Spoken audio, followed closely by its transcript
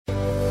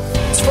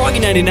Froggy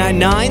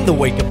 99.9, the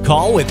wake-up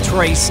call with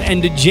Trace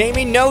and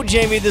Jamie. No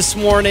Jamie this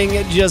morning,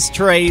 just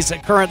Trace.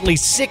 Currently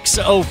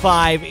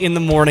 6:05 in the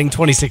morning,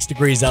 26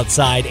 degrees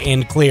outside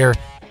and clear.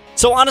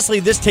 So honestly,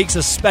 this takes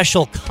a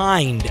special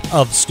kind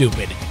of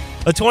stupid.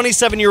 A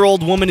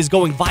 27-year-old woman is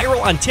going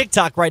viral on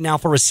TikTok right now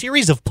for a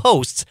series of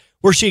posts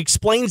where she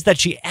explains that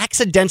she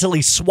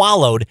accidentally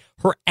swallowed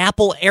her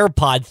Apple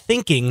Airpod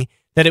thinking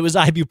that it was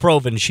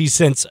ibuprofen. She's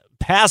since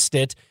passed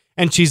it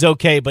and she's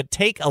okay, but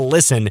take a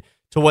listen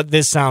to what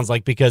this sounds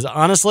like, because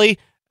honestly,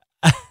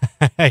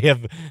 I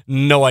have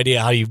no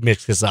idea how you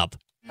mix this up.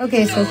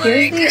 Okay, so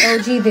here's the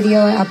OG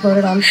video I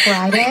uploaded on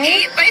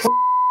Friday.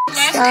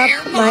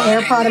 My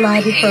AirPod and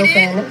my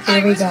ibuprofen.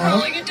 Here we go. I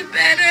was falling into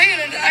bed. I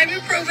had an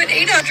ibuprofen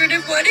 800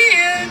 in one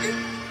hand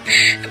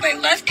and my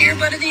left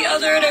earbud in the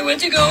other, and I went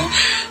to go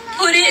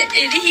put it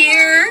in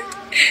here.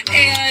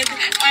 And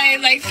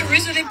I threw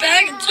it in the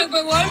bag and took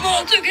my water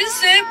bottle, took a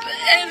sip,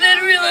 and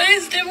then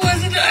realized it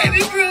wasn't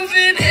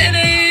ibuprofen, and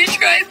I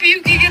tried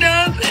puking it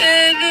up,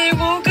 and it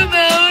won't come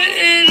out,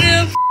 and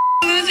I'm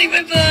losing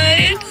my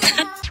mind.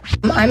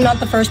 I'm not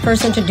the first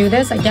person to do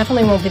this. I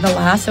definitely won't be the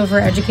last. So for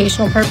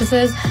educational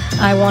purposes,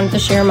 I wanted to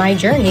share my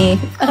journey.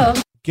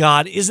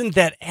 God, isn't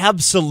that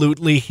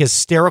absolutely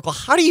hysterical?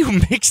 How do you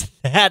mix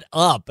that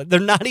up? They're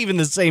not even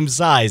the same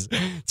size.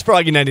 It's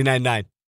Froggy 99.9.